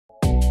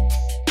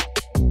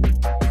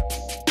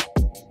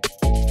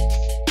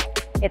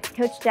It's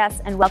Coach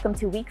Jess, and welcome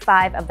to week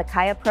 5 of the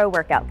Kaya Pro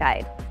Workout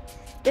Guide.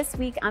 This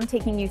week, I'm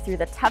taking you through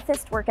the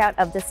toughest workout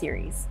of the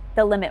series,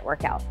 the limit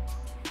workout.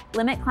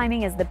 Limit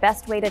climbing is the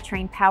best way to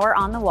train power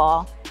on the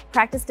wall,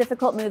 practice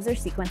difficult moves or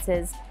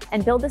sequences,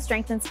 and build the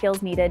strength and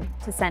skills needed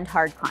to send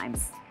hard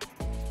climbs.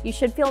 You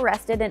should feel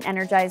rested and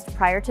energized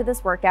prior to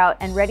this workout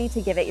and ready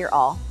to give it your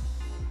all.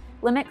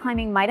 Limit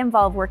climbing might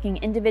involve working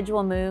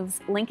individual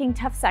moves, linking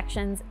tough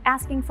sections,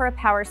 asking for a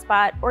power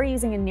spot, or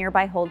using a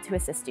nearby hold to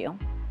assist you.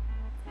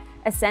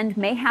 Ascend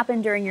may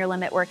happen during your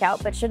limit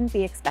workout, but shouldn't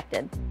be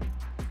expected.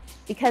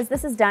 Because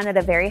this is done at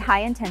a very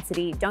high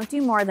intensity, don't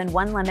do more than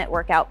 1 limit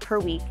workout per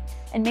week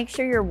and make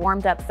sure you're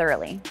warmed up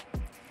thoroughly.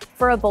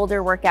 For a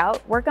boulder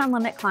workout, work on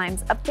limit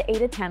climbs up to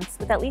 8 attempts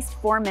with at least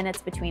 4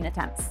 minutes between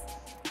attempts.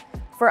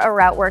 For a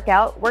route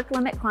workout, work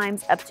limit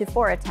climbs up to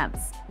 4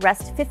 attempts,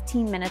 rest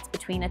 15 minutes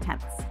between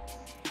attempts.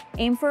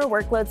 Aim for a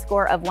workload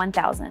score of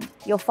 1000.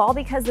 You'll fall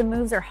because the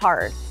moves are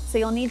hard, so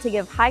you'll need to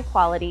give high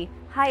quality,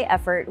 high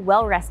effort,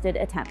 well-rested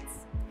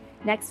attempts.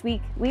 Next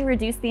week, we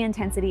reduce the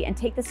intensity and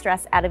take the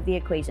stress out of the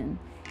equation.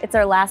 It's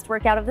our last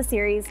workout of the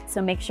series,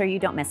 so make sure you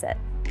don't miss it.